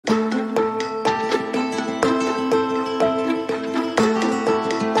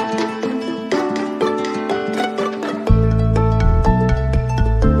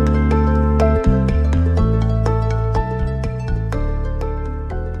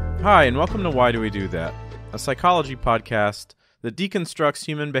Hi, and welcome to Why Do We Do That, a psychology podcast that deconstructs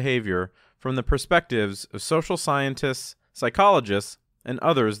human behavior from the perspectives of social scientists, psychologists, and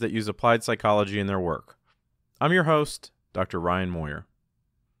others that use applied psychology in their work. I'm your host, Dr. Ryan Moyer.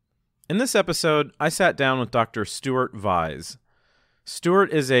 In this episode, I sat down with Dr. Stuart Vyse.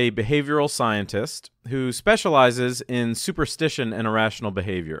 Stuart is a behavioral scientist who specializes in superstition and irrational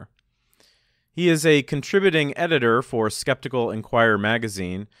behavior. He is a contributing editor for Skeptical Inquirer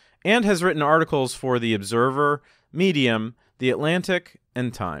magazine and has written articles for The Observer, Medium, The Atlantic,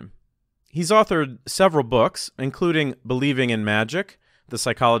 and Time. He's authored several books, including Believing in Magic, The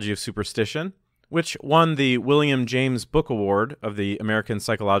Psychology of Superstition, which won the William James Book Award of the American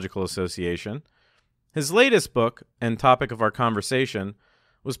Psychological Association. His latest book, and topic of our conversation,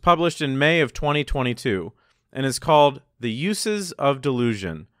 was published in May of 2022 and is called The Uses of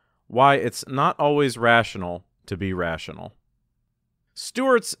Delusion: Why It's Not Always Rational to Be Rational.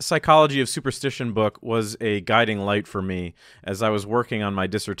 Stuart's Psychology of Superstition book was a guiding light for me as I was working on my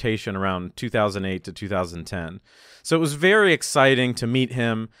dissertation around 2008 to 2010. So it was very exciting to meet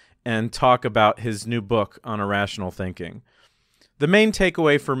him and talk about his new book on irrational thinking. The main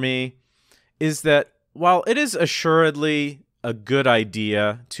takeaway for me is that while it is assuredly a good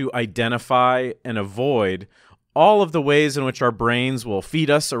idea to identify and avoid all of the ways in which our brains will feed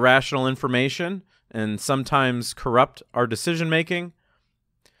us irrational information and sometimes corrupt our decision-making,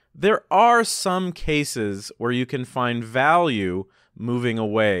 there are some cases where you can find value moving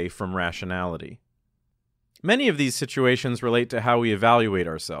away from rationality. Many of these situations relate to how we evaluate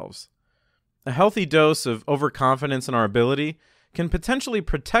ourselves. A healthy dose of overconfidence in our ability can potentially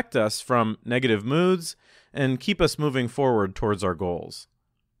protect us from negative moods and keep us moving forward towards our goals.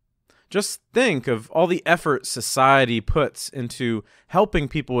 Just think of all the effort society puts into helping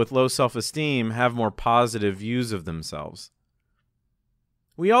people with low self-esteem have more positive views of themselves.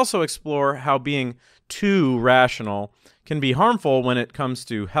 We also explore how being too rational can be harmful when it comes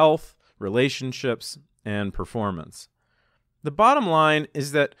to health, relationships, and performance. The bottom line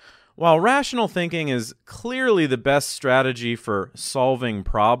is that while rational thinking is clearly the best strategy for solving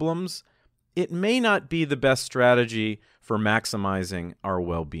problems, it may not be the best strategy for maximizing our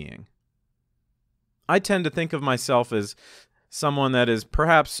well-being. I tend to think of myself as someone that is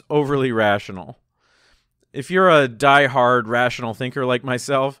perhaps overly rational. If you're a die-hard rational thinker like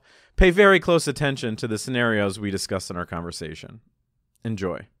myself, pay very close attention to the scenarios we discuss in our conversation.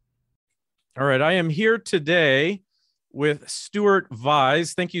 Enjoy. All right, I am here today with Stuart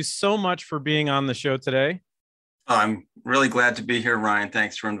Vyse. Thank you so much for being on the show today. I'm really glad to be here, Ryan.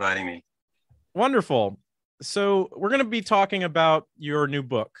 Thanks for inviting me. Wonderful. So we're going to be talking about your new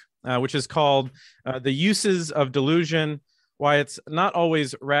book, which is called The Uses of Delusion: Why It's Not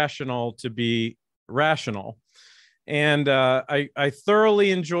Always Rational to Be Rational. And I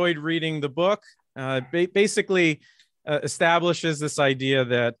thoroughly enjoyed reading the book. Basically establishes this idea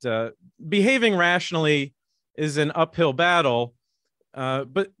that behaving rationally is an uphill battle,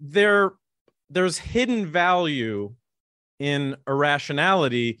 but there's hidden value in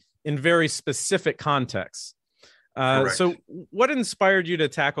irrationality in very specific contexts. So what inspired you to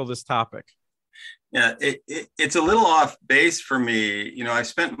tackle this topic? Yeah, it's a little off base for me. You know, I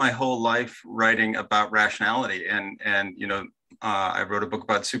spent my whole life writing about rationality, and I wrote a book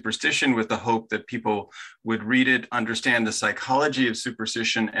about superstition with the hope that people would read it, understand the psychology of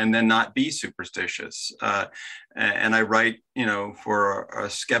superstition, and then not be superstitious. And I write, for a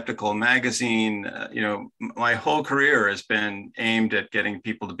skeptical magazine. My whole career has been aimed at getting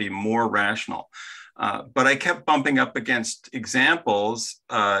people to be more rational. But I kept bumping up against examples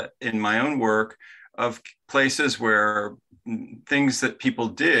in my own work of places where things that people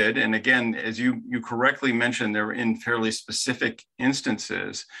did, and again, as you correctly mentioned, they were in fairly specific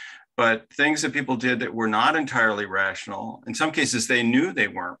instances, but things that people did that were not entirely rational. In some cases, they knew they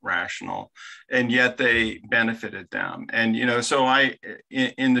weren't rational, and yet they benefited them. And, so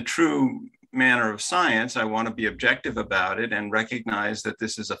in the true manner of science, I want to be objective about it and recognize that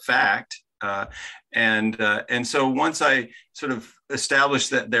this is a fact. And so once I sort of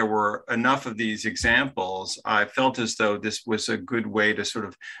established that there were enough of these examples, I felt as though this was a good way to sort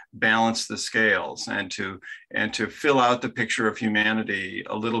of balance the scales and to fill out the picture of humanity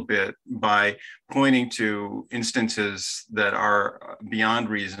a little bit by pointing to instances that are beyond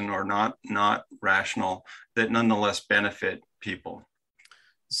reason or not rational that nonetheless benefit people.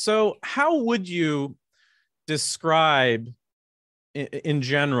 So how would you describe in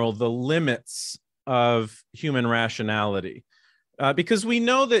general the limits of human rationality? Because we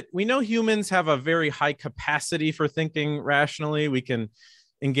know humans have a very high capacity for thinking rationally. We can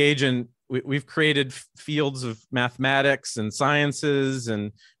engage in we've created fields of mathematics and sciences,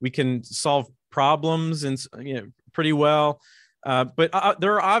 and we can solve problems and pretty well. But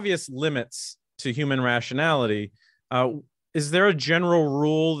there are obvious limits to human rationality. Is there a general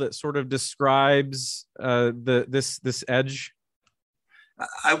rule that sort of describes this edge?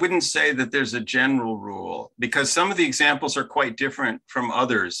 I wouldn't say that there's a general rule, because some of the examples are quite different from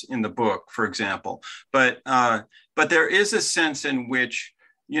others in the book, for example. But there is a sense in which,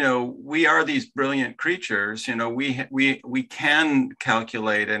 we are these brilliant creatures. We can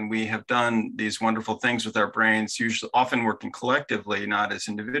calculate, and we have done these wonderful things with our brains, usually often working collectively, not as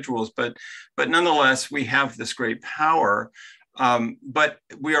individuals. But nonetheless, we have this great power. But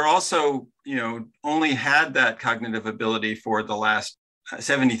we are also, only had that cognitive ability for the last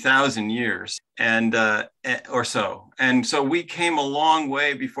 70,000 years and or so. And so we came a long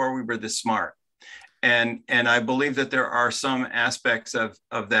way before we were this smart. And I believe that there are some aspects of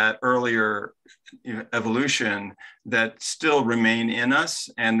that earlier evolution that still remain in us,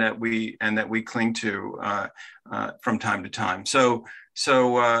 and that we cling to from time to time. So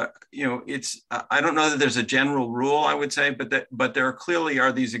it's I don't know that there's a general rule, I would say, but there clearly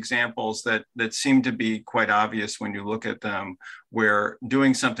are these examples that seem to be quite obvious when you look at them, where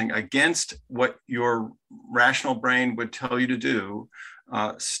doing something against what your rational brain would tell you to do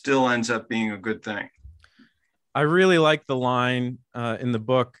still ends up being a good thing. I really like the line in the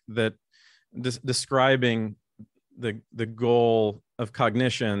book that describing the goal of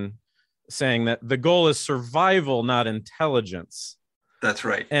cognition, saying that the goal is survival, not intelligence. That's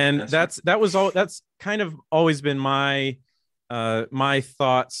right. And that's kind of always been my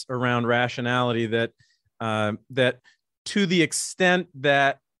thoughts around rationality, that to the extent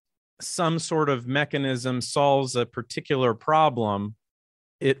that some sort of mechanism solves a particular problem,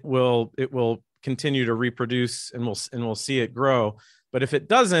 it will continue to reproduce, and we'll see it grow. But if it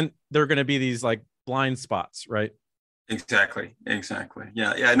doesn't, there are going to be these like blind spots, right? Exactly.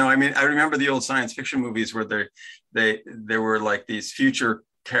 Yeah. No, I mean, I remember the old science fiction movies where there were like these future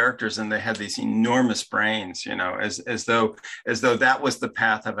characters, and they had these enormous brains, as though that was the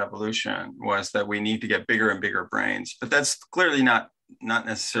path of evolution, was that we need to get bigger and bigger brains. But that's clearly not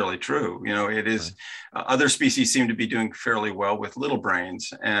necessarily true. It is. Right. Other species seem to be doing fairly well with little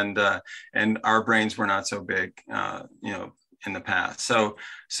brains, and our brains were not so big, in the past. So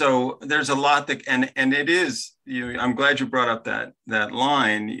there's a lot that, and it is, I'm glad you brought up that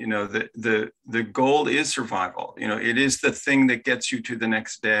line, the goal is survival. It is the thing that gets you to the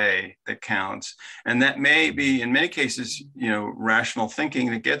next day that counts. And that may be, in many cases, rational thinking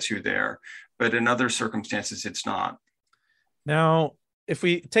that gets you there, but in other circumstances, it's not. Now, if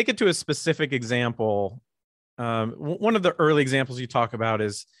we take it to a specific example, one of the early examples you talk about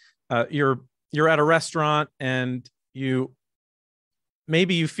is you're at a restaurant, and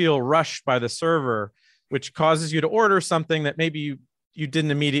maybe you feel rushed by the server, which causes you to order something that maybe you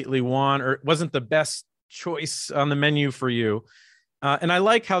didn't immediately want, or it wasn't the best choice on the menu for you. And I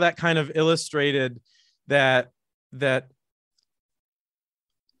like how that kind of illustrated that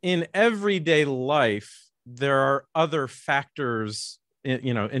in everyday life, there are other factors,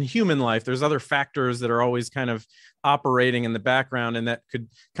 in human life, there's other factors that are always kind of operating in the background, and that could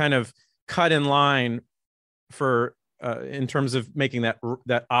kind of cut in line for in terms of making that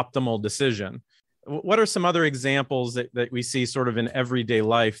optimal decision. What are some other examples that we see sort of in everyday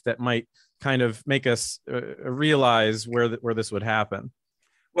life that might kind of make us realize where this would happen?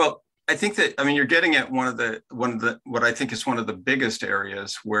 Well, I think that, you're getting at one of the what I think is one of the biggest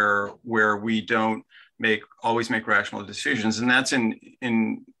areas where we don't always make rational decisions, and that's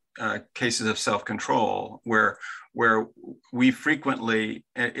in cases of self-control, where we frequently,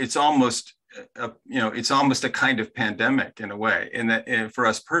 it's almost a kind of pandemic in a way, and for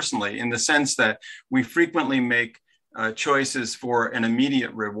us personally, in the sense that we frequently make choices for an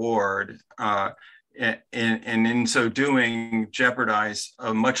immediate reward, and in so doing jeopardize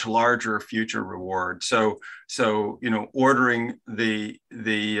a much larger future reward. So ordering the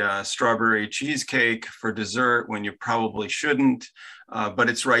strawberry cheesecake for dessert when you probably shouldn't, but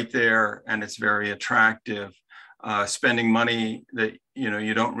it's right there and it's very attractive. Spending money that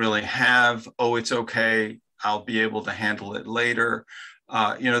you don't really have. Oh, it's okay, I'll be able to handle it later.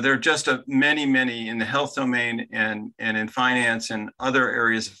 There are just many in the health domain and in finance and other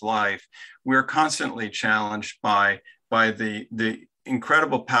areas of life. We're constantly challenged by the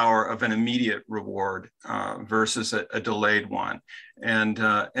incredible power of an immediate reward versus a delayed one,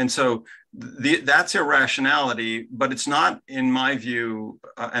 and so that's irrationality. But it's not, in my view,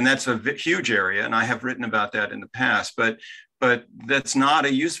 and that's a huge area, and I have written about that in the past. But that's not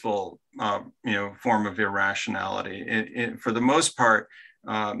a useful form of irrationality. For the most part,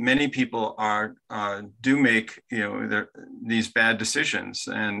 many people do make these bad decisions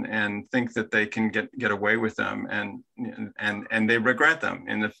and think that they can get away with them, and they regret them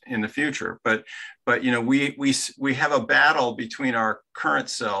in the future. But we have a battle between our current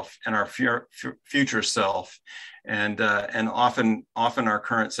self and our future self, and often our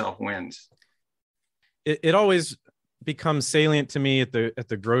current self wins. It always becomes salient to me at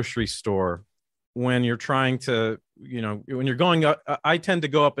the grocery store when you're trying to, when you're going up. I tend to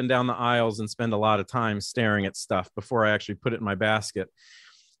go up and down the aisles and spend a lot of time staring at stuff before I actually put it in my basket.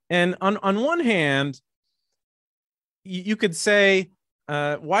 And on one hand, you could say,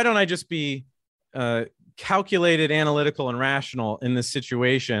 why don't I just be calculated, analytical, and rational in this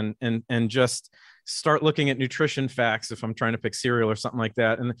situation, and just start looking at nutrition facts if I'm trying to pick cereal or something like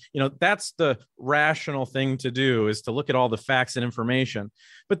that. And, that's the rational thing to do, is to look at all the facts and information.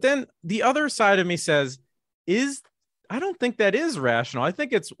 But then the other side of me says, I don't think that is rational. I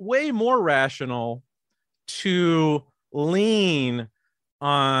think it's way more rational to lean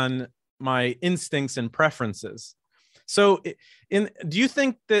on my instincts and preferences. So do you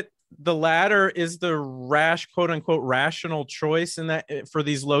think that the latter is the quote unquote rational choice in that, for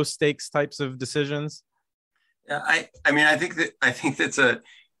these low stakes types of decisions? Yeah, I think that's a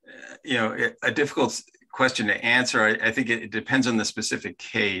difficult question to answer. I think it depends on the specific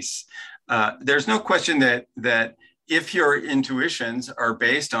case. There's no question that if your intuitions are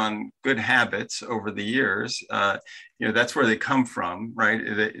based on good habits over the years, that's where they come from, right?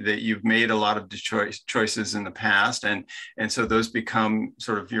 That you've made a lot of choices in the past, and so those become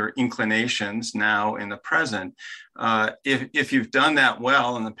sort of your inclinations now in the present. If you've done that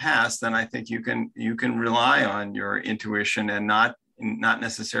well in the past, then I think you can rely on your intuition and not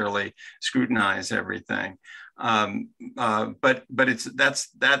necessarily scrutinize everything. But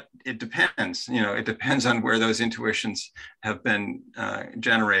it depends. It depends on where those intuitions have been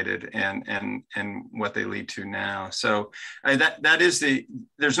generated and what they lead to now. So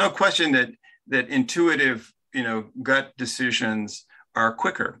there's no question that intuitive gut decisions are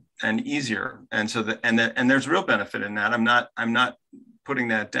quicker and easier, and so and there's real benefit in that. I'm not putting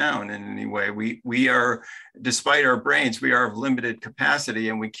that down in any way. We are, despite our brains, we are of limited capacity,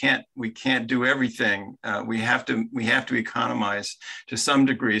 and we can't do everything. We have to economize to some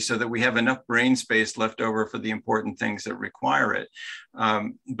degree so that we have enough brain space left over for the important things that require it.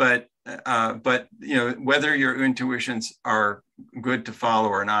 But whether your intuitions are good to follow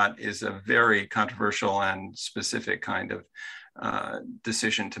or not is a very controversial and specific kind of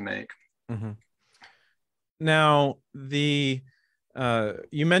decision to make. Mm-hmm. Now,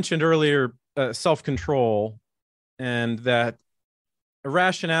 you mentioned earlier self-control, and that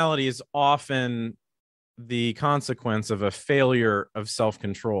irrationality is often the consequence of a failure of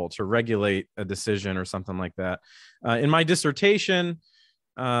self-control to regulate a decision or something like that. In my dissertation,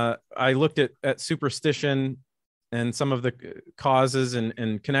 I looked at superstition and some of the causes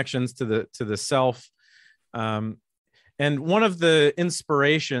and connections to the self. And one of the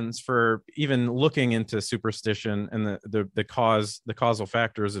inspirations for even looking into superstition and the causal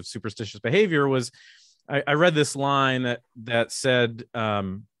factors of superstitious behavior was, I read this line that said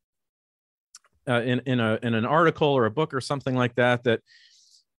in an article or a book or something like that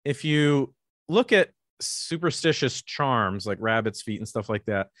if you look at superstitious charms like rabbit's feet and stuff like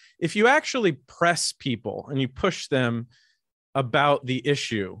that, if you actually press people and you push them about the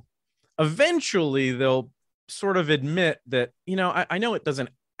issue, eventually they'll sort of admit that, I know it doesn't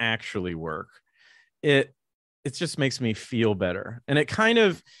actually work. It just makes me feel better. And it kind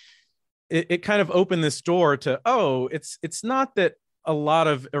of opened this door to, it's not that a lot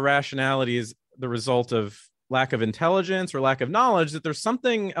of irrationality is the result of lack of intelligence or lack of knowledge, that there's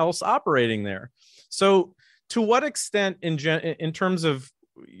something else operating there. So to what extent in terms of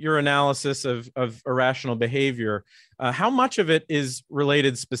your analysis of irrational behavior, how much of it is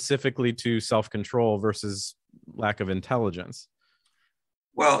related specifically to self-control versus lack of intelligence?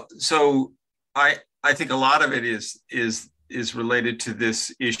 Well, so I think a lot of it is related to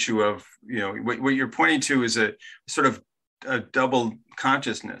this issue of, what you're pointing to is a sort of a double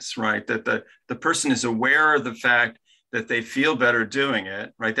consciousness, right? That the person is aware of the fact that they feel better doing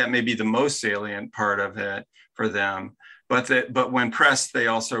it, right? That may be the most salient part of it for them. But when pressed, they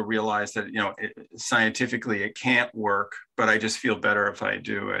also realize that, scientifically it can't work, but I just feel better if I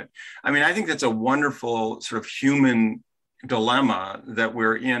do it. I mean, I think that's a wonderful sort of human dilemma that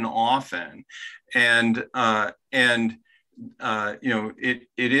we're in often. And it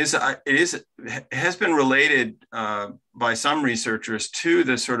has been related by some researchers to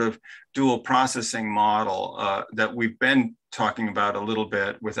the sort of dual processing model that we've been talking about a little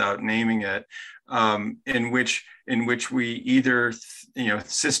bit without naming it. in which we either,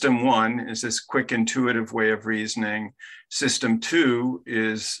 system one is this quick, intuitive way of reasoning. System two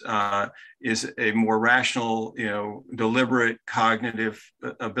is a more rational, deliberate cognitive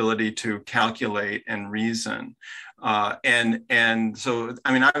ability to calculate and reason. And so,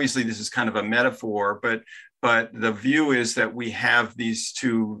 I mean, obviously this is kind of a metaphor, but the view is that we have these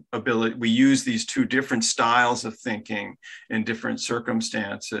two abilities, we use these two different styles of thinking in different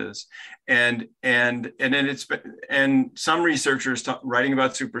circumstances. And some researchers writing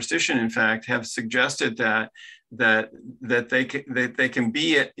about superstition, in fact, have suggested that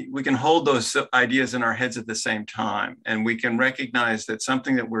we can hold those ideas in our heads at the same time, and we can recognize that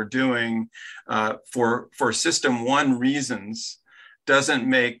something that we're doing for system one reasons doesn't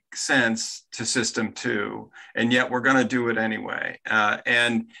make sense to system two, and yet we're going to do it anyway.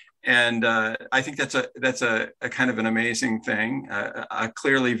 And I think that's a kind of an amazing thing, a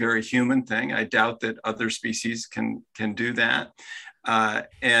clearly very human thing. I doubt that other species can do that. Right.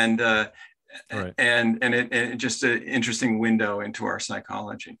 And it just an interesting window into our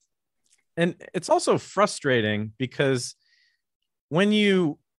psychology. And it's also frustrating because when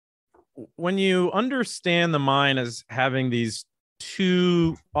you understand the mind as having these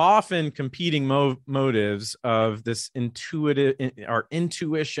two often competing motives of this our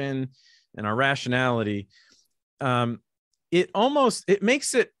intuition and our rationality, it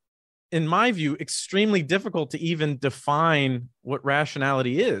makes it, in my view, extremely difficult to even define what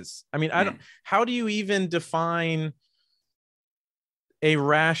rationality is. I mean, how do you even define a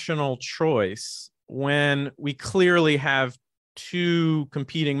rational choice when we clearly have two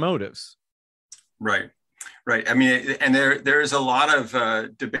competing motives? Right. I mean, and there is a lot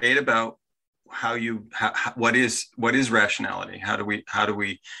of debate about what is rationality? How do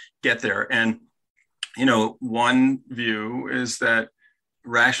we get there? And one view is that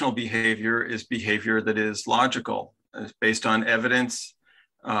rational behavior is behavior that is logical, is based on evidence,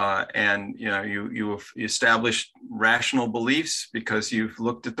 and you establish rational beliefs because you've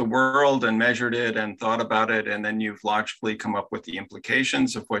looked at the world and measured it and thought about it, and then you've logically come up with the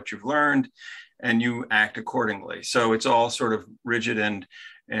implications of what you've learned, and you act accordingly. So it's all sort of rigid and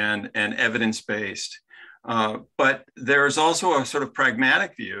evidence-based. But there is also a sort of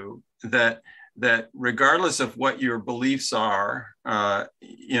pragmatic view that regardless of what your beliefs are,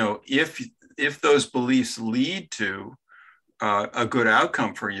 if those beliefs lead to a good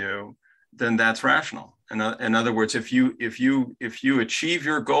outcome for you, then that's rational. In other words, if you achieve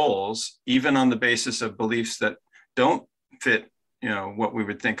your goals, even on the basis of beliefs that don't fit, what we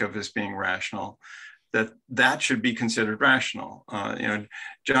would think of as being rational, that should be considered rational.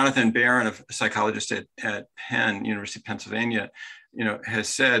 Jonathan Barron, a psychologist at Penn, University of Pennsylvania, has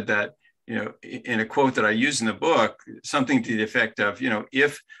said that, in a quote that I use in the book, something to the effect of,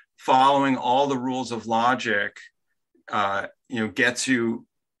 if following all the rules of logic, gets you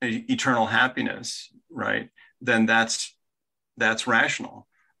eternal happiness, right, then that's rational.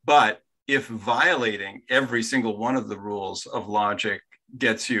 But if violating every single one of the rules of logic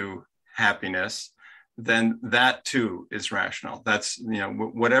gets you happiness, then that too is rational. That's,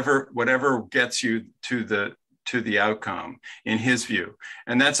 whatever gets you to the outcome, in his view.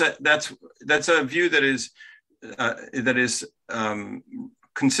 And that's a view that is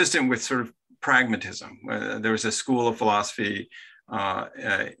consistent with sort of pragmatism. There was a school of philosophy,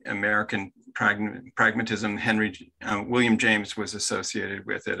 American pragmatism. William James was associated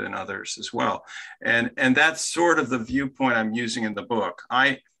with it, and others as well. And that's sort of the viewpoint I'm using in the book.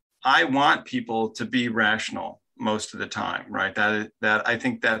 I want people to be rational most of the time, right? That I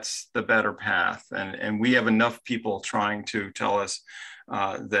think that's the better path. And we have enough people trying to tell us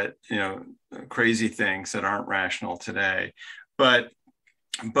that, crazy things that aren't rational today. But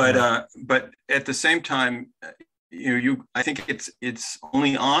at the same time, I think it's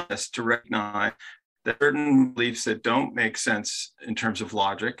only honest to recognize that certain beliefs that don't make sense in terms of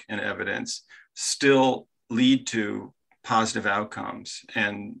logic and evidence still lead to positive outcomes,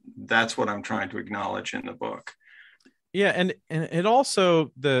 and that's what I'm trying to acknowledge in the book. Yeah, and it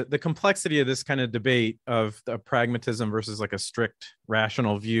also, the complexity of this kind of debate of the pragmatism versus like a strict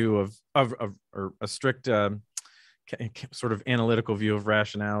rational view or a strict sort of analytical view of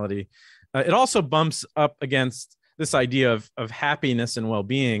rationality. It also bumps up against this idea of happiness and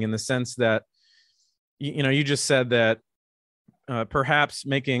well-being, in the sense that, you just said that perhaps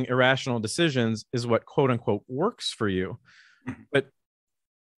making irrational decisions is what quote unquote works for you. But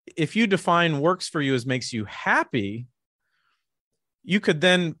if you define works for you as makes you happy, you could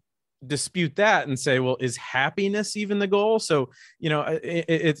then dispute that and say, well, is happiness even the goal? So,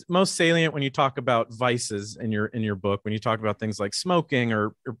 it's most salient when you talk about vices in your book, when you talk about things like smoking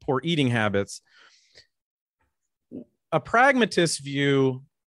or poor eating habits. A pragmatist view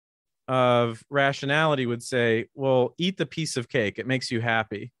of rationality would say, well, eat the piece of cake. It makes you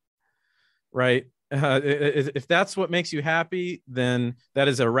happy, right? If that's what makes you happy, then that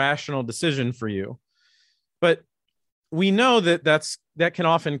is a rational decision for you. But we know that can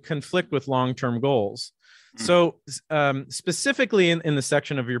often conflict with long-term goals. So specifically in the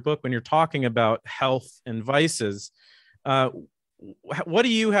section of your book, when you're talking about health and vices, what do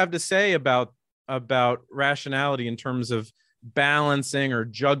you have to say about rationality in terms of balancing or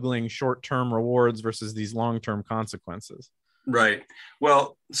juggling short-term rewards versus these long-term consequences? Right.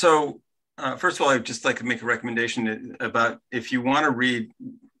 Well, so first of all, I'd just like to make a recommendation about if you want to read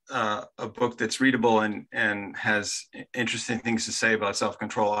a book that's readable and has interesting things to say about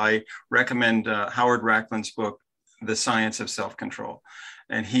self-control, I recommend Howard Racklin's book, The Science of Self-Control.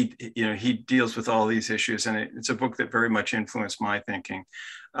 And he deals with all these issues, and it's a book that very much influenced my thinking.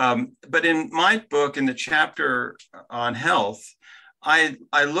 But in my book, in the chapter on health, I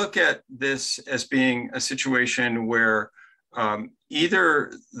look at this as being a situation where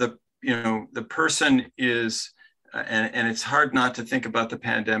either the person is, and it's hard not to think about the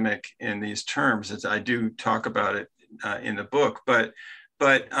pandemic in these terms, as I do talk about it in the book. But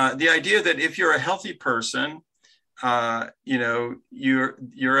the idea that if you're a healthy person,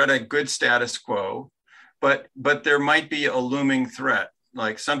 you're at a good status quo, but there might be a looming threat,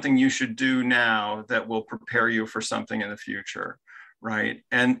 like something you should do now that will prepare you for something in the future, right?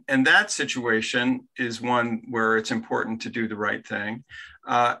 And that situation is one where it's important to do the right thing.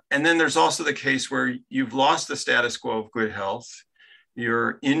 And then there's also the case where you've lost the status quo of good health,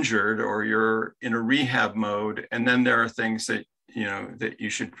 you're injured or you're in a rehab mode, and then there are things that you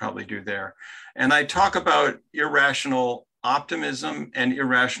should probably do there. And I talk about irrational optimism and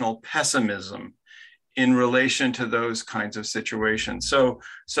irrational pessimism in relation to those kinds of situations. So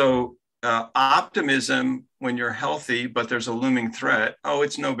optimism when you're healthy, but there's a looming threat. Oh,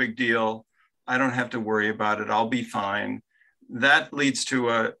 it's no big deal. I don't have to worry about it. I'll be fine. That leads to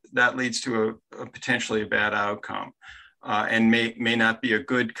a potentially a bad outcome, and may not be a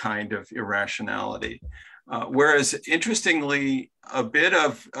good kind of irrationality. Whereas, interestingly, a bit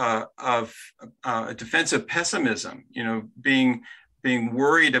of defensive pessimism, being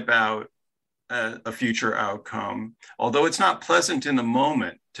worried about a future outcome, although it's not pleasant in the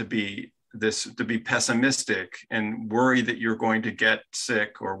moment to be pessimistic and worry that you're going to get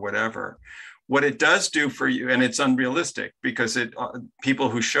sick or whatever. What it does do for you, and it's unrealistic because people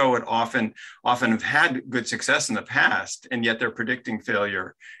who show it often have had good success in the past, and yet they're predicting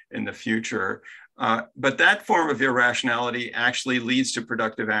failure in the future. But that form of irrationality actually leads to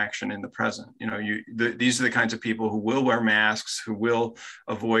productive action in the present. These are the kinds of people who will wear masks, who will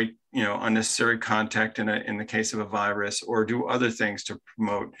avoid, unnecessary contact in the case of a virus, or do other things to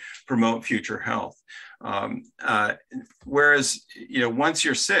promote future health. Whereas, once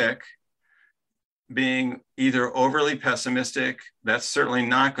you're sick, being either overly pessimistic, that's certainly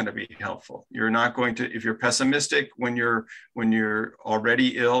not going to be helpful. You're not going to, if you're pessimistic when you're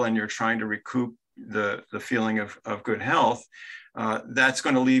already ill and you're trying to recoup the feeling of good health, that's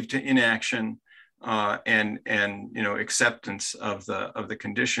going to lead to inaction and acceptance of the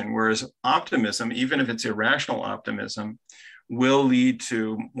condition. Whereas optimism, even if it's irrational optimism, will lead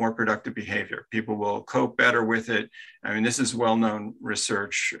to more productive behavior. People will cope better with it. I mean, this is well-known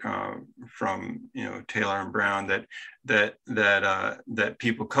research from Taylor and Brown that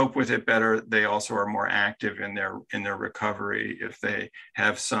people cope with it better. They also are more active in their recovery if they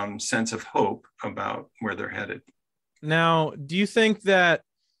have some sense of hope about where they're headed. Now, do you think that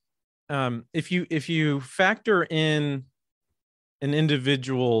if you factor in an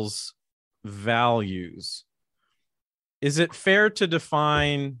individual's values, is it fair to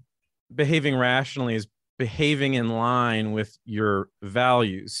define behaving rationally as behaving in line with your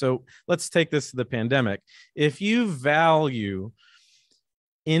values? So let's take this to the pandemic. If you value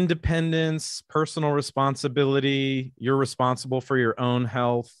independence, personal responsibility, you're responsible for your own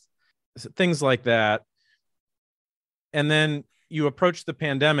health, things like that, and then you approach the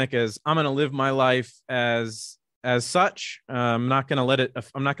pandemic as, I'm going to live my life as such. I'm not going to let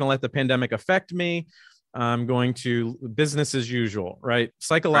the pandemic affect me. I'm going to business as usual, right?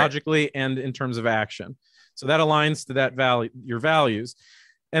 Psychologically, right, and in terms of action. So that aligns to that value, your values.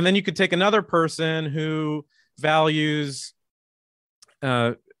 And then you could take another person who values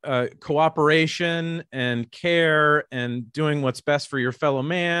cooperation and care and doing what's best for your fellow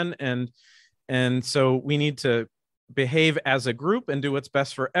man. And so we need to behave as a group and do what's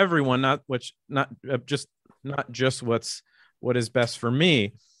best for everyone, not just what is best for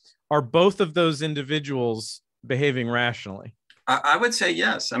me. Are both of those individuals behaving rationally? I would say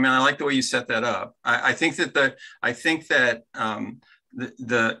yes. I mean, I like the way you set that up. I think that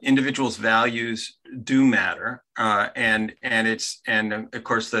the individual's values do matter, and of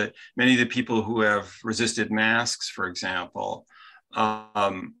course many of the people who have resisted masks, for example,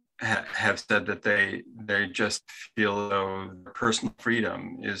 have said that they just feel though personal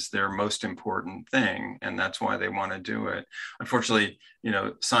freedom is their most important thing, and that's why they want to do it. Unfortunately,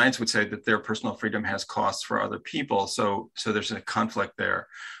 science would say that their personal freedom has costs for other people, so there's a conflict there.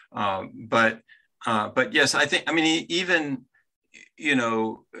 But yes, I think, I mean, even,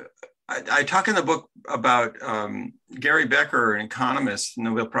 I talk in the book about Gary Becker, an economist,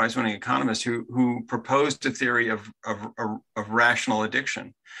 Nobel Prize-winning economist, who proposed a theory of rational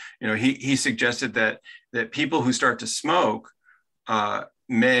addiction. He suggested that people who start to smoke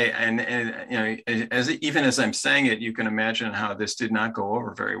may, and even as I'm saying it, you can imagine how this did not go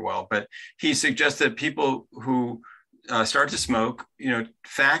over very well. But he suggests that people who start to smoke,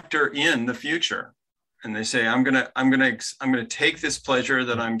 factor in the future. And they say, I'm gonna take this pleasure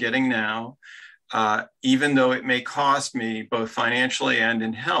that I'm getting now, even though it may cost me both financially and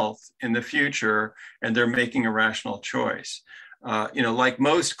in health in the future. And they're making a rational choice. Like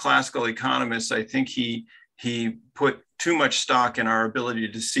most classical economists, I think he put too much stock in our ability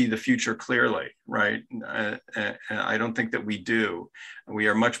to see the future clearly, right? I don't think that we do. We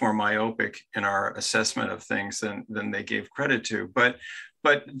are much more myopic in our assessment of things than they gave credit to. But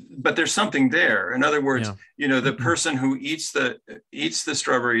there's something there. In other words, the person who eats the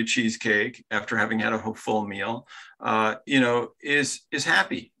strawberry cheesecake after having had a full meal, is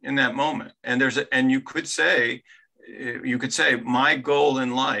happy in that moment. And you could say, my goal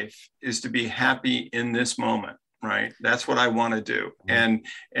in life is to be happy in this moment, right? That's what I want to do. And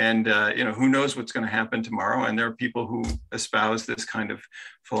who knows what's going to happen tomorrow? And there are people who espouse this kind of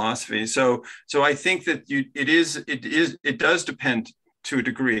philosophy. So I think that it does depend to a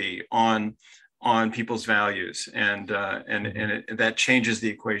degree on people's values, and that changes the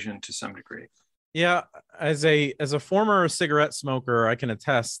equation to some degree. Yeah, as a former cigarette smoker, I can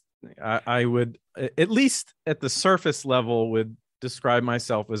attest. I would, at least at the surface level, would describe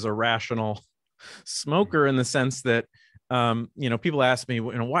myself as a rational smoker, in the sense that people ask me,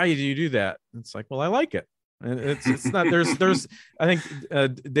 why do you do that? It's like, well, I like it. It's not, there's I think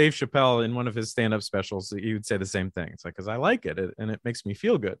Dave Chappelle, in one of his stand-up specials, he would say the same thing. It's like, because I like it and it makes me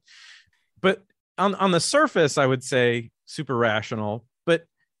feel good. But on the surface, I would say super rational, but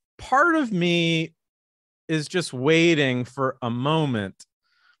part of me is just waiting for a moment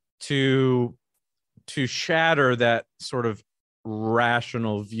to shatter that sort of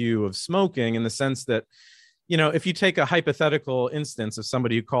rational view of smoking, in the sense that, if you take a hypothetical instance of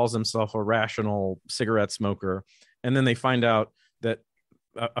somebody who calls himself a rational cigarette smoker, and then they find out that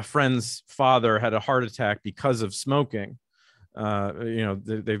a friend's father had a heart attack because of smoking,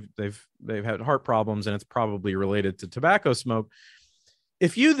 they've had heart problems, and it's probably related to tobacco smoke.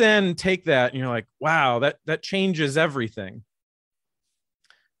 If you then take that and you're like, wow, that changes everything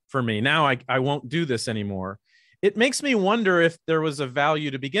for me. Now I won't do this anymore. It makes me wonder if there was a value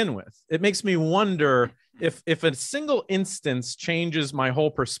to begin with. It makes me wonder if a single instance changes my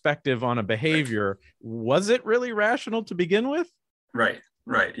whole perspective on a behavior, was it really rational to begin with? Right.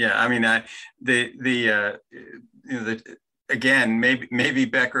 Yeah. I mean, again, maybe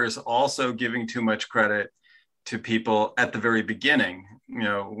Becker is also giving too much credit to people at the very beginning,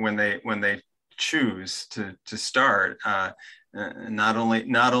 when they choose to start. Not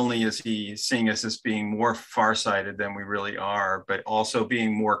only is he seeing us as being more farsighted than we really are, but also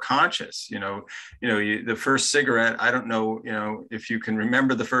being more conscious. The first cigarette, I don't know, if you can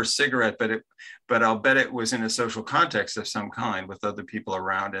remember the first cigarette, but I'll bet it was in a social context of some kind with other people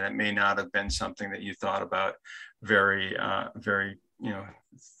around, and it may not have been something that you thought about very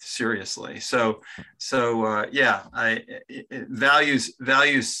seriously.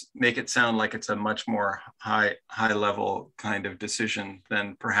 Values make it sound like it's a much more high level kind of decision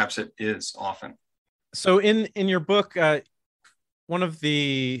than perhaps it is often. So in your book, one of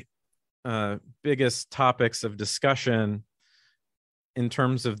the biggest topics of discussion in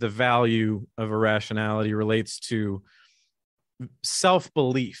terms of the value of irrationality relates to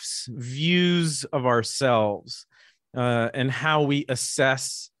self-beliefs, views of ourselves, and how we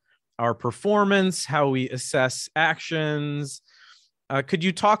assess our performance, how we assess actions. Could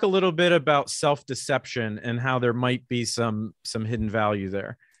you talk a little bit about self-deception and how there might be some hidden value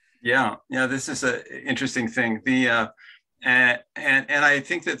there? Yeah, this is an interesting thing. And I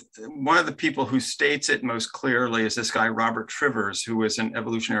think that one of the people who states it most clearly is this guy, Robert Trivers, who is an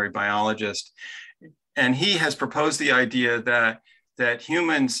evolutionary biologist. And he has proposed the idea that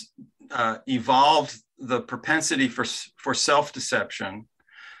humans evolved the propensity for self-deception,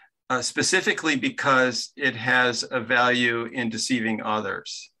 specifically because it has a value in deceiving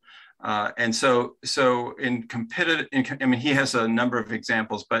others. And so in competitive, I mean, he has a number of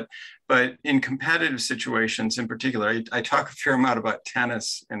examples, but in competitive situations in particular, I talk a fair amount about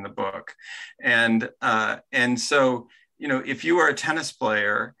tennis in the book. And so, if you are a tennis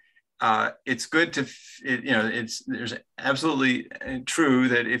player, it's good to, there's absolutely true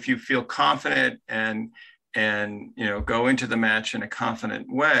that if you feel confident and go into the match in a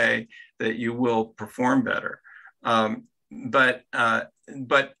confident way, that you will perform better. But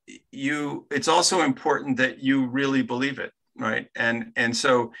it's also important that you really believe it, right? And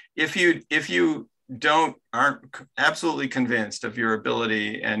so if you aren't absolutely convinced of your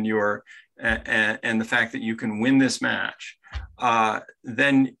ability and the fact that you can win this match,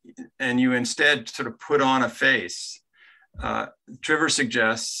 then you instead sort of put on a face. Trevor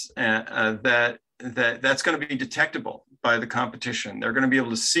suggests that's going to be detectable by the competition. They're going to be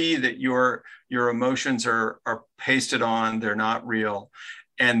able to see that your emotions are pasted on, they're not real,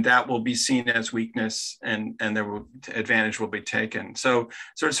 and that will be seen as weakness, and advantage will be taken. So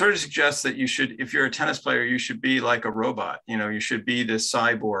it sort of suggests that you should, if you're a tennis player, you should be like a robot. You should be this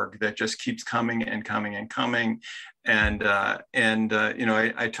cyborg that just keeps coming and coming and coming. And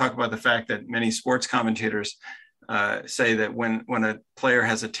I talk about the fact that many sports commentators say that when a player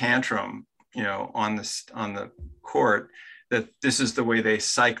has a tantrum, on the court, that this is the way they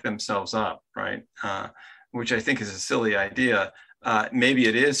psych themselves up, right? Which I think is a silly idea. Maybe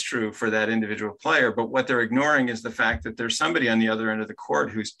it is true for that individual player, but what they're ignoring is the fact that there's somebody on the other end of the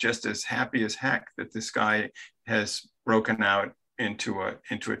court who's just as happy as heck that this guy has broken out into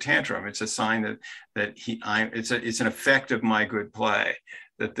a tantrum. It's a sign that it's an effect of my good play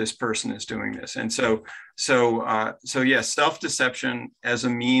that this person is doing this. And so yes, self-deception as a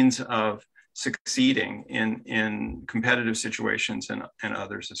means of succeeding in competitive situations and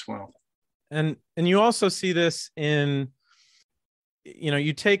others as well. And you also see this in,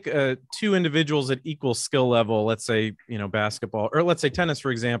 you take two individuals at equal skill level, let's say, basketball, or let's say tennis, for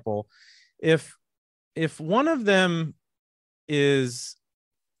example. If one of them is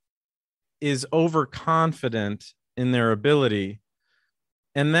overconfident in their ability,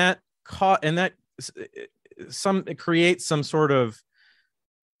 and that it creates some sort of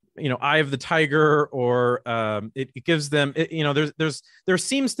eye of the tiger, or it gives them, there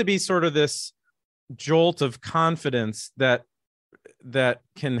seems to be sort of this jolt of confidence that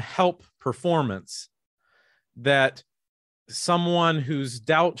can help performance, that someone who's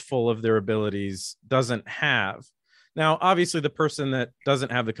doubtful of their abilities doesn't have. Now, obviously, the person that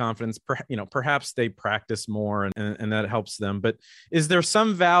doesn't have the confidence, perhaps they practice more and that helps them. But is there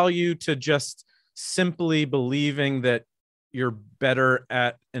some value to just simply believing that you're better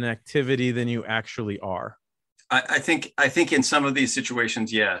at an activity than you actually are? I think in some of these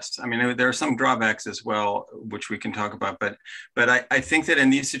situations, yes. I mean, there are some drawbacks as well, which we can talk about. But I think that in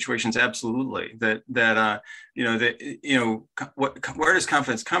these situations, absolutely, where does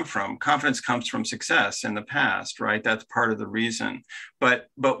confidence come from? Confidence comes from success in the past, right? That's part of the reason. But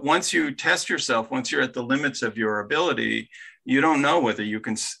once you test yourself, once you're at the limits of your ability, you don't know whether you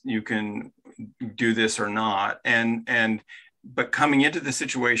can do this or not. But coming into the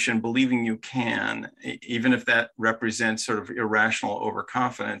situation, believing you can, even if that represents sort of irrational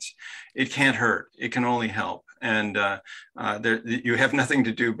overconfidence, it can't hurt. It can only help. And you have nothing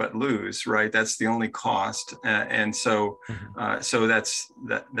to do but lose, right? That's the only cost. So that's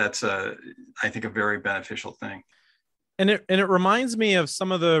I think, a very beneficial thing. And it reminds me of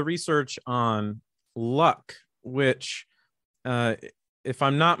some of the research on luck, which, if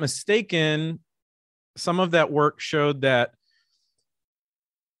I'm not mistaken, some of that work showed that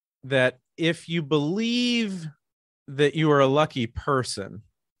if you believe that you are a lucky person,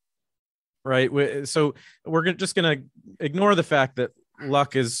 right? So we're just going to ignore the fact that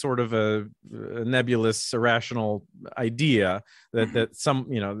luck is sort of a nebulous, irrational idea that some,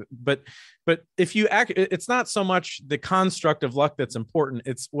 but if you act, it's not so much the construct of luck that's important.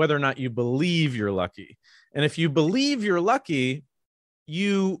 It's whether or not you believe you're lucky. And if you believe you're lucky,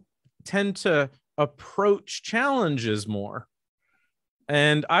 you tend to approach challenges more.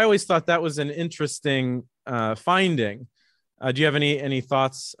 And I always thought that was an interesting finding. Do you have any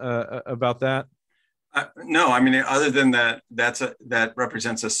thoughts about that? No, I mean, other than that, that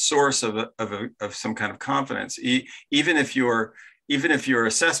represents a source of some kind of confidence. Even if even if your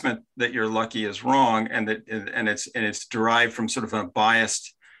assessment that you're lucky is wrong, and it's derived from sort of a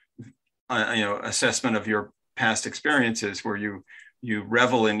biased assessment of your past experiences, where you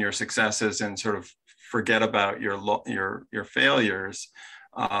revel in your successes and sort of forget about your failures,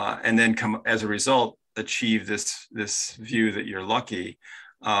 and then come as a result achieve this view that you're lucky.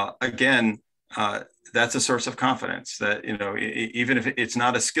 Again, that's a source of confidence that, even if it's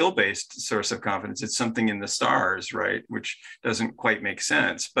not a skill-based source of confidence, it's something in the stars, right? Which doesn't quite make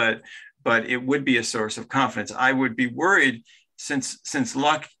sense, but it would be a source of confidence. I would be worried, since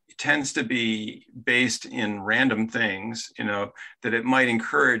luck tends to be based in random things, that it might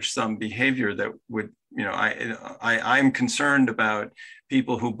encourage some behavior that would, I'm concerned about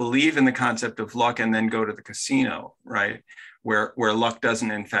people who believe in the concept of luck and then go to the casino, right? Where luck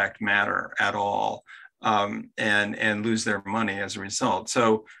doesn't in fact matter at all, and lose their money as a result.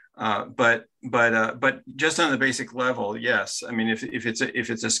 So, but just on the basic level, yes. I mean, if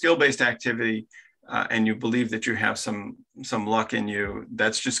it's a skill-based activity, and you believe that you have some luck in you,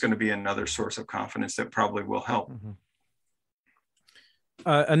 that's just going to be another source of confidence that probably will help. Mm-hmm.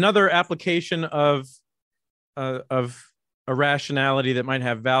 Another application of irrationality that might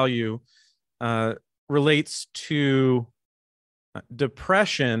have value relates to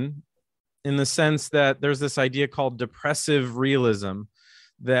depression, in the sense that there's this idea called depressive realism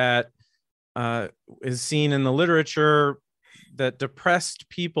that is seen in the literature, that depressed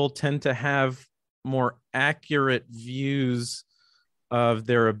people tend to have more accurate views of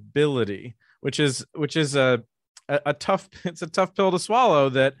their ability, which is a tough pill to swallow,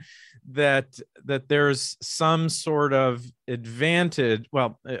 that there's some sort of advantage.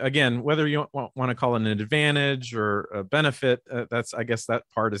 Well, again, whether you want to call it an advantage or a benefit, I guess that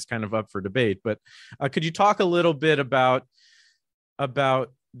part is kind of up for debate. But could you talk a little bit about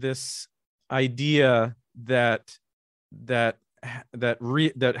this idea that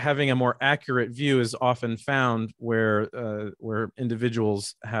having a more accurate view is often found where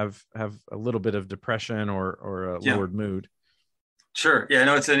individuals have a little bit of depression or a lowered mood? Sure. Yeah,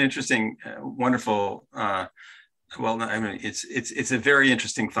 no, it's an interesting, wonderful, well, I mean, it's a very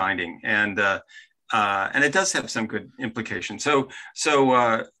interesting finding, and it does have some good implications. So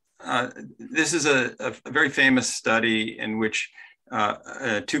this is a very famous study in which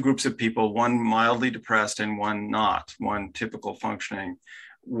two groups of people, one mildly depressed and one not, one typical functioning,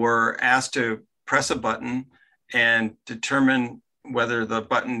 were asked to press a button and determine whether the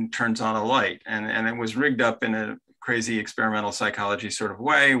button turns on a light. And it was rigged up in a crazy experimental psychology sort of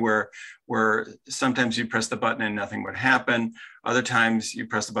way, where sometimes you press the button and nothing would happen. Other times you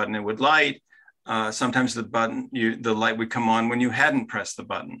press the button, it would light. Sometimes the light would come on when you hadn't pressed the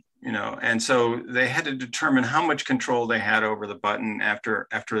button. And so they had to determine how much control they had over the button after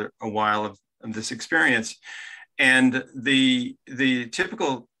a while of this experience. And the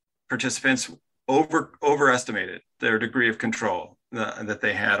typical participants overestimated their degree of control that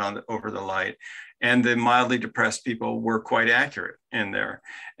they had over the light. And the mildly depressed people were quite accurate in there.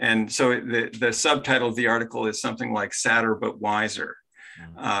 And so the subtitle of the article is something like "Sadder but Wiser."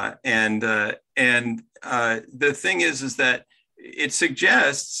 The thing is that it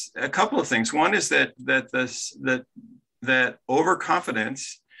suggests a couple of things. One is that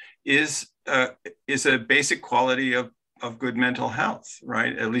overconfidence is a basic quality of good mental health,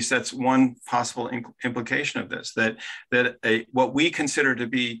 right? At least that's one possible implication of this. That what we consider to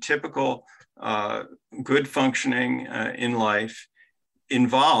be typical good functioning in life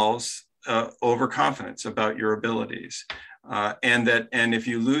involves overconfidence about your abilities. And if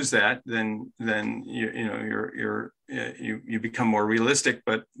you lose that, then you become more realistic,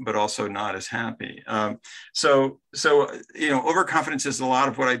 but also not as happy. So overconfidence is a lot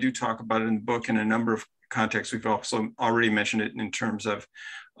of what I do talk about in the book in a number of contexts. We've also already mentioned it in terms of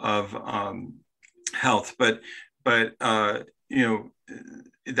health, but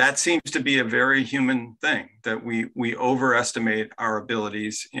that seems to be a very human thing, that we overestimate our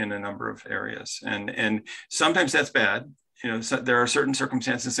abilities in a number of areas, and sometimes that's bad. So there are certain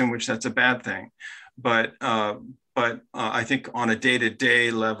circumstances in which that's a bad thing, but I think on a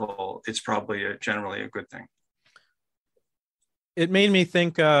day-to-day level, it's probably generally a good thing. It made me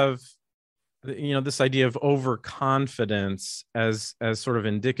think of this idea of overconfidence as sort of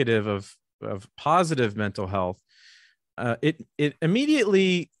indicative of positive mental health. It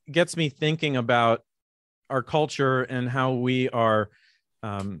immediately gets me thinking about our culture and how we are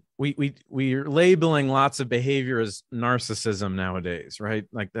we're labeling lots of behavior as narcissism nowadays, right?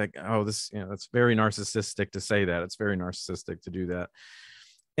 Like that's very narcissistic to say that. It's very narcissistic to do that.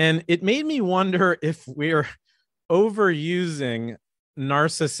 And it made me wonder if we're overusing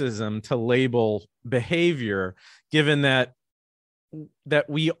narcissism to label behavior, given that that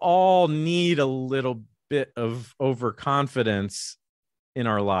we all need a little bit of overconfidence in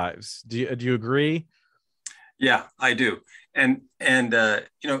our lives. Do you agree? Yeah, I do. So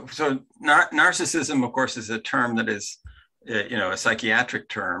narcissism, of course, is a term that is, a psychiatric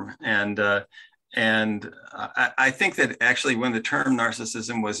term. And I think that actually when the term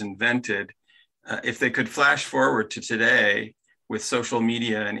narcissism was invented, if they could flash forward to today with social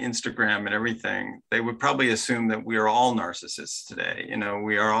media and Instagram and everything, they would probably assume that we are all narcissists today.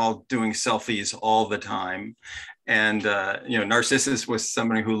 We are all doing selfies all the time. And, Narcissus was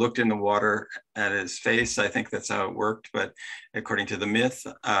somebody who looked in the water at his face. I think that's how it worked, but according to the myth.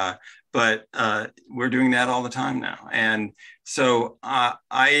 But we're doing that all the time now. And so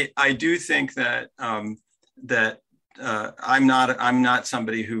I do think that I'm not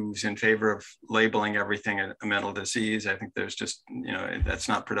somebody who's in favor of labeling everything a mental disease. I think there's just, that's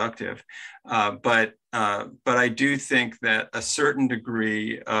not productive. But I do think that a certain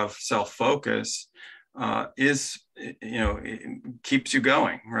degree of self-focus is, keeps you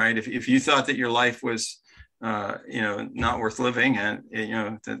going, right? If you thought that your life was, not worth living, and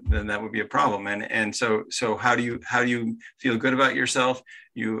then that would be a problem. And so how do you feel good about yourself?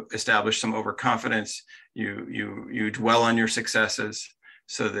 You establish some overconfidence. You dwell on your successes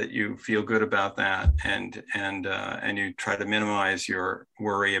so that you feel good about that, and you try to minimize your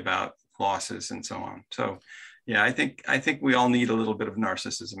worry about losses and so on. So, yeah, I think we all need a little bit of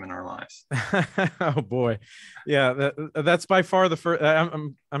narcissism in our lives. Oh boy, yeah, that's by far the first.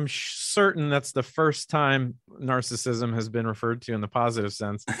 I'm certain that's the first time narcissism has been referred to in the positive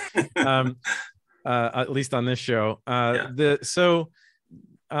sense, at least on this show. Yeah.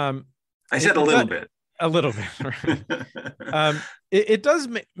 I said a little bit. A little bit. Right? It does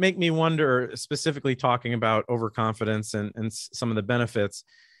make me wonder, specifically talking about overconfidence and some of the benefits.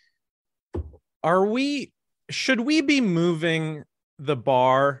 Should we be moving the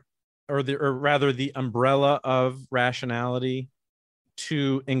bar, or rather the umbrella of rationality,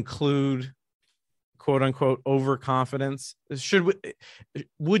 to include quote unquote overconfidence?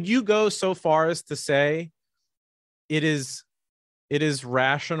 Would you go so far as to say it is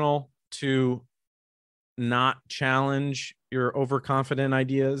rational to not challenge your overconfident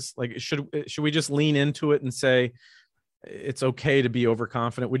ideas? Like, should we just lean into it and say it's okay to be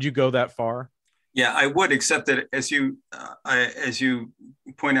overconfident? Would you go that far? Yeah, I would, except that as you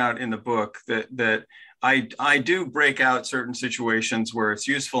point out in the book, that I do break out certain situations where it's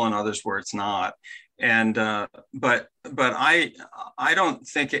useful and others where it's not. And but I don't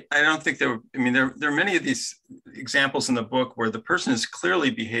think there. I mean, there are many of these examples in the book where the person is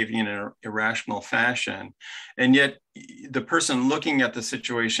clearly behaving in an irrational fashion, and yet the person looking at the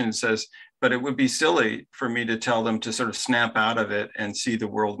situation says, "But it would be silly for me to tell them to sort of snap out of it and see the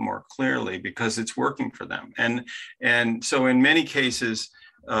world more clearly because it's working for them." And so in many cases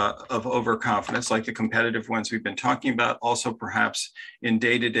of overconfidence, like the competitive ones we've been talking about, also perhaps in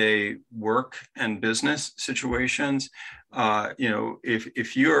day-to-day work and business situations,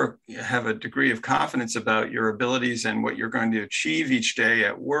 if you have a degree of confidence about your abilities and what you're going to achieve each day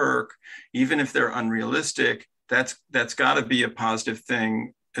at work, even if they're unrealistic, that's got to be a positive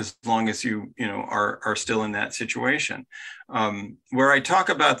thing, as long as you are still in that situation. Where I talk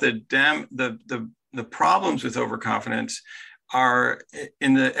about the problems with overconfidence are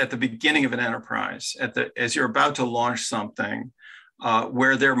at the beginning of an enterprise, as you're about to launch something,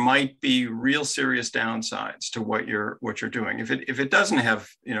 where there might be real serious downsides to what you're doing. If it doesn't have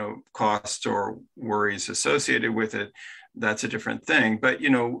costs or worries associated with it, that's a different thing. But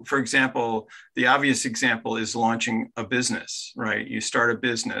for example, the obvious example is launching a business, right? You start a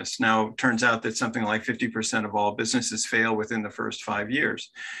business. Now, it turns out that something like 50% of all businesses fail within the first 5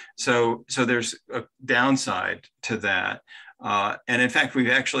 years. So there's a downside to that. And in fact,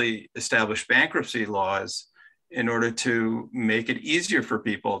 we've actually established bankruptcy laws in order to make it easier for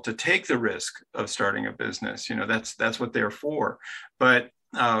people to take the risk of starting a business. That's what they're for. But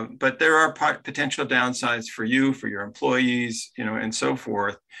there are potential downsides for you, for your employees, and so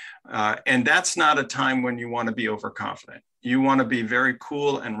forth. And that's not a time when you want to be overconfident. You want to be very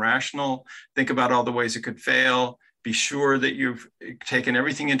cool and rational. Think about all the ways it could fail. Be sure that you've taken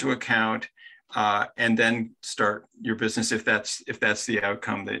everything into account. And then start your business if that's the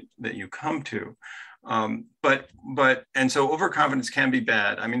outcome that you come to. And so overconfidence can be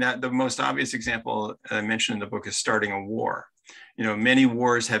bad. I mean, the most obvious example I mentioned in the book is starting a war. Many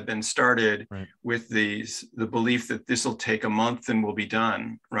wars have been started with the belief that this will take a month and we'll be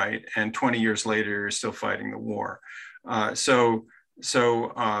done, right? And 20 years later, you're still fighting the war. So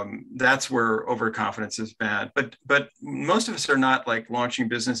That's where overconfidence is bad. But most of us are not like launching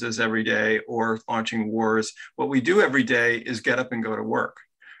businesses every day or launching wars. What we do every day is get up and go to work,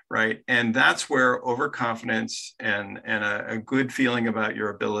 right? And that's where overconfidence and a good feeling about your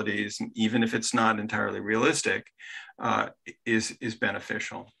abilities, even if it's not entirely realistic, is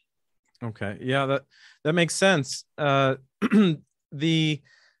beneficial. Okay, yeah, that makes sense. The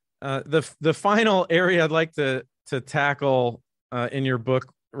the final area I'd like to tackle in your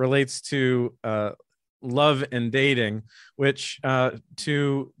book relates to love and dating, which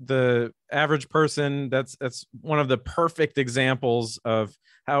to the average person, that's one of the perfect examples of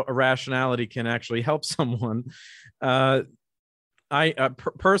how irrationality can actually help someone. I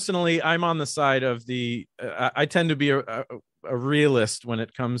personally, I'm on the side of the. I tend to be a realist when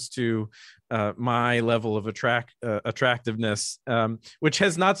it comes to my level of attractiveness, which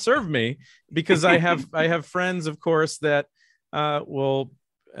has not served me, because I have friends, of course, that will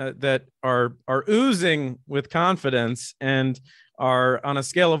that are oozing with confidence and are on a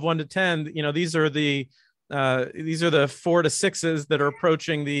scale of 1 to 10. These are the 4 to 6s that are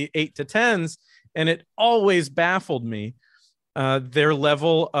approaching the 8 to 10s, and it always baffled me their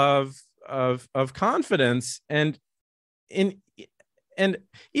level of confidence. And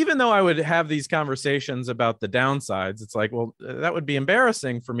even though I would have these conversations about the downsides, it's like, well, that would be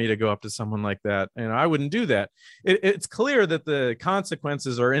embarrassing for me to go up to someone like that. I wouldn't do that. It's clear that the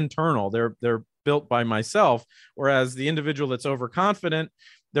consequences are internal. They're built by myself. Whereas the individual that's overconfident,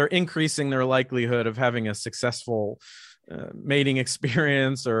 they're increasing their likelihood of having a successful mating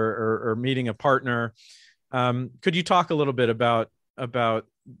experience or meeting a partner. Could you talk a little bit about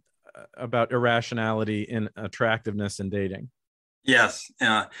irrationality in attractiveness and dating? Yes.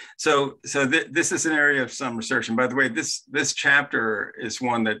 This is an area of some research. And by the way, this chapter is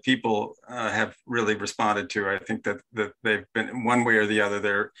one that people have really responded to. I think that they've been, one way or the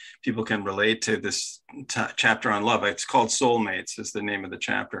other, people can relate to this chapter on love. It's called Soulmates is the name of the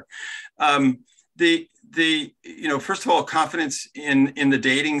chapter. First of all, confidence in the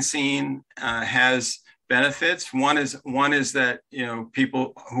dating scene has benefits. One is that,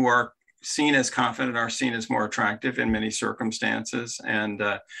 people who are seen as confident are seen as more attractive in many circumstances. And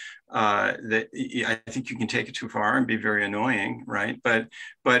I think you can take it too far and be very annoying, right? But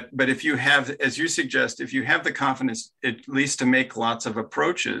if you have, as you suggest, if you have the confidence at least to make lots of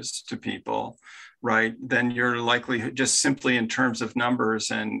approaches to people, right, then your likelihood, just simply in terms of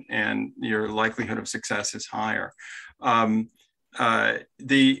numbers, and your likelihood of success is higher.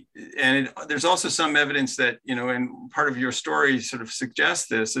 There's also some evidence that, and part of your story sort of suggests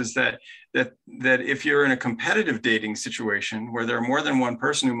this, is that if you're in a competitive dating situation where there are more than one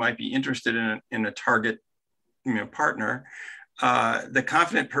person who might be interested in a target, partner, the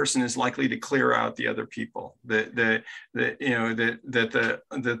confident person is likely to clear out the other people. The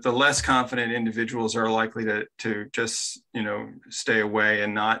less confident individuals are likely to just, stay away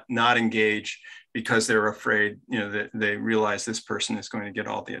and not engage, because they're afraid, that they realize this person is going to get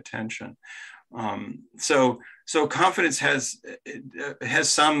all the attention. So confidence has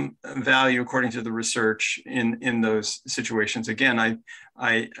some value according to the research in those situations. Again,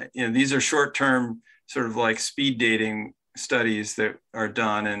 these are short-term sort of like speed dating studies that are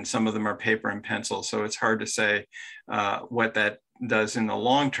done, and some of them are paper and pencil. So it's hard to say what that does in the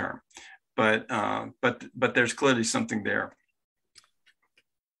long term, but there's clearly something there.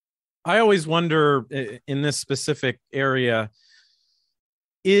 I always wonder, in this specific area,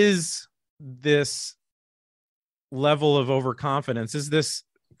 is this level of overconfidence, is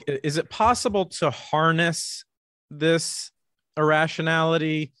it possible to harness this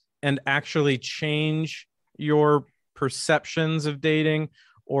irrationality and actually change your perceptions of dating?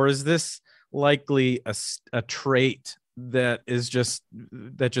 Or is this likely a trait that just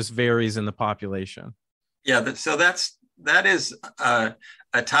varies in the population? Yeah, that is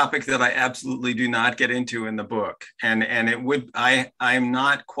a topic that I absolutely do not get into in the book, and I'm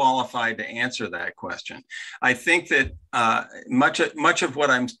not qualified to answer that question. I think that much of what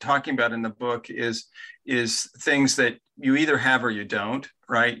I'm talking about in the book is things that you either have or you don't,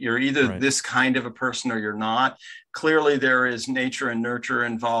 right? You're either right, this kind of a person or you're not. Clearly, there is nature and nurture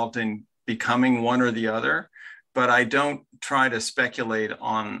involved in becoming one or the other, but I don't try to speculate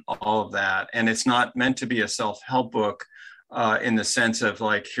on all of that. And it's not meant to be a self-help book in the sense of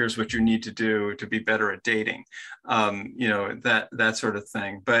like, here's what you need to do to be better at dating, that sort of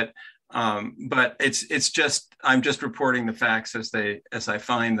thing. But it's just, I'm just reporting the facts as I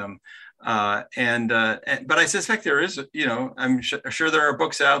find them. But I suspect there is, I'm sure there are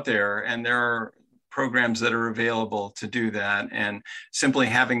books out there, and there are programs that are available to do that, and simply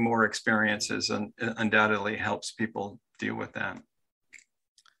having more experiences undoubtedly helps people deal with that.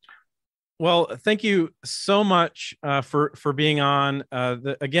 Well, thank you so much for being on.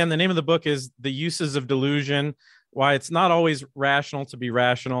 Again, the name of the book is The Uses of Delusion: Why It's Not Always Rational to Be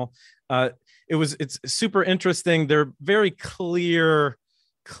Rational. It's super interesting. There are very clear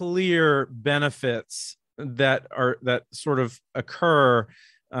benefits that sort of occur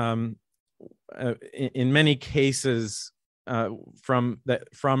in many cases from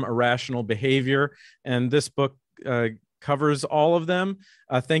irrational behavior, and this book covers all of them.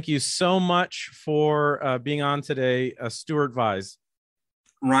 Thank you so much for being on today, Stuart Vyse.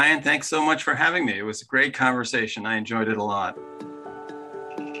 Ryan, thanks so much for having me. It was a great conversation. I enjoyed it a lot.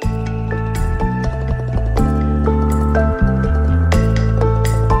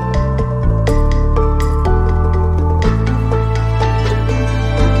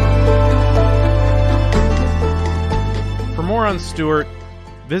 For more on Stuart,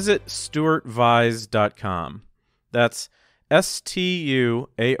 visit stuartvyse.com. That's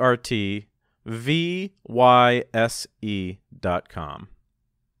StuartVyse.com.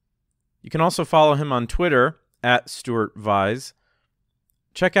 You can also follow him on Twitter at Stuart Vyse.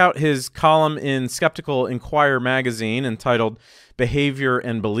 Check out his column in Skeptical Inquirer magazine entitled Behavior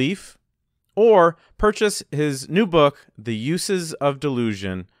and Belief, or purchase his new book, The Uses of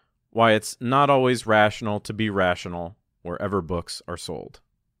Delusion: Why It's Not Always Rational to Be Rational, wherever books are sold.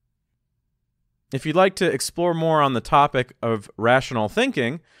 If you'd like to explore more on the topic of rational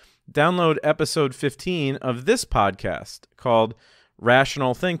thinking, download episode 15 of this podcast called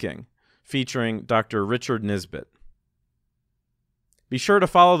Rational Thinking, featuring Dr. Richard Nisbett. Be sure to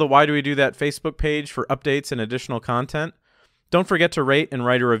follow the Why Do We Do That Facebook page for updates and additional content. Don't forget to rate and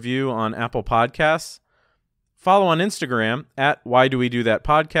write a review on Apple Podcasts. Follow on Instagram at Why Do We Do That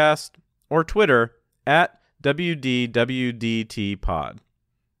Podcast, or Twitter at WDWDTPod.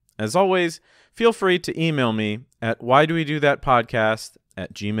 As always, feel free to email me at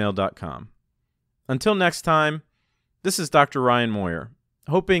whydowedothatpodcast@gmail.com. Until next time, this is Dr. Ryan Moyer,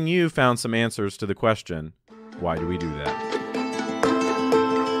 hoping you found some answers to the question, why do we do that?